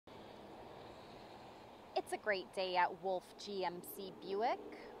It's a great day at Wolfe GMC Buick.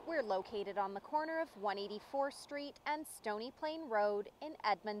 We're located on the corner of 184th Street and Stony Plain Road in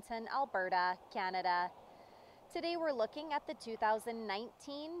Edmonton, Alberta, Canada. Today we're looking at the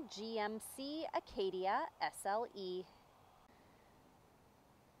 2019 GMC Acadia SLE.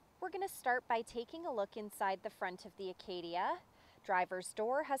 We're going to start by taking a look inside the front of the Acadia. Driver's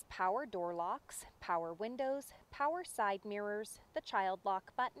door has power door locks, power windows, power side mirrors, the child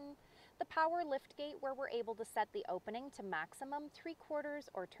lock button, the power lift gate where we're able to set the opening to maximum 3/4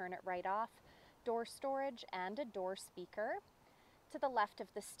 or turn it right off, door storage, and a door speaker. To the left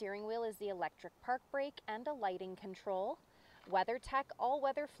of the steering wheel is the electric park brake and a lighting control. WeatherTech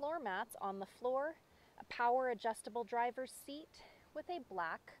all-weather floor mats on the floor, a power adjustable driver's seat with a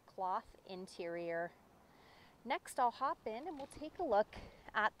black cloth interior. Next, I'll hop in and we'll take a look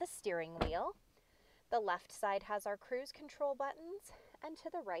at the steering wheel. The left side has our cruise control buttons, and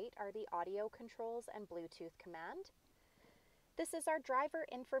to the right are the audio controls and Bluetooth command. This is our driver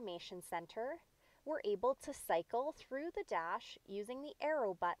information center. We're able to cycle through the dash using the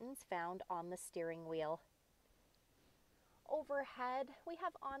arrow buttons found on the steering wheel. Overhead, we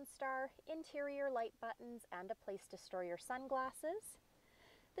have OnStar, interior light buttons, and a place to store your sunglasses.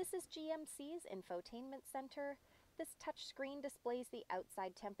 This is GMC's infotainment center. This touchscreen displays the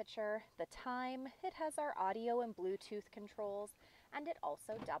outside temperature, the time, it has our audio and Bluetooth controls, and it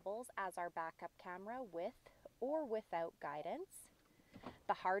also doubles as our backup camera with or without guidance.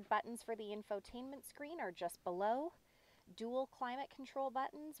 The hard buttons for the infotainment screen are just below. Dual climate control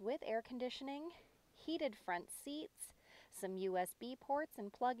buttons with air conditioning, heated front seats, some USB ports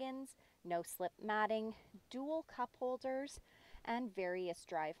and plug-ins, no-slip matting, dual cup holders, and various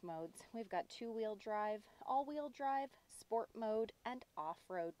drive modes. We've got two-wheel drive, all-wheel drive, sport mode, and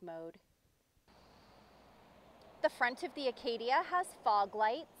off-road mode. The front of the Acadia has fog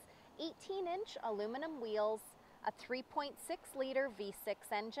lights, 18-inch aluminum wheels, a 3.6-liter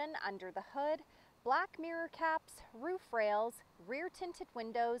V6 engine under the hood, black mirror caps, roof rails, rear tinted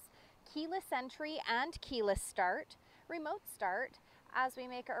windows, keyless entry and keyless start, remote start. As we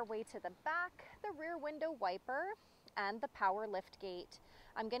make our way to the back, the rear window wiper, and the power lift gate.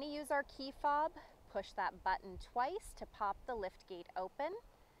 I'm going to use our key fob, push that button twice to pop the lift gate open.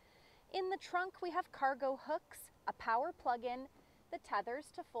 In the trunk we have cargo hooks, a power plug-in, the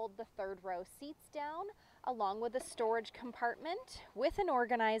tethers to fold the third row seats down, along with a storage compartment with an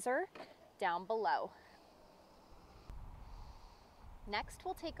organizer down below. Next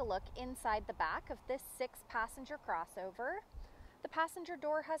we'll take a look inside the back of this 6-passenger crossover. The passenger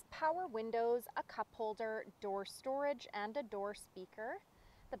door has power windows, a cup holder, door storage, and a door speaker.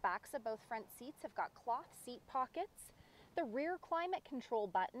 The backs of both front seats have got cloth seat pockets. The rear climate control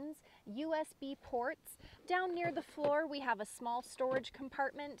buttons, USB ports. Down near the floor we have a small storage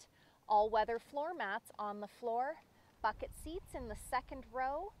compartment, all-weather floor mats on the floor, bucket seats in the second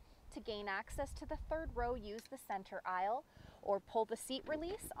row. To gain access to the third row, use the center aisle or pull the seat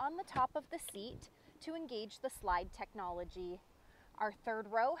release on the top of the seat to engage the slide technology. Our third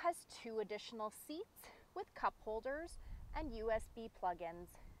row has 2 additional seats with cup holders and USB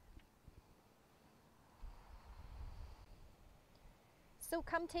plug-ins. So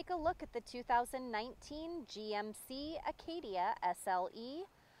come take a look at the 2019 GMC Acadia SLE,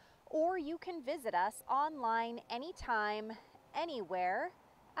 or you can visit us online anytime, anywhere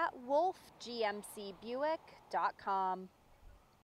at wolfegmcbuick.com.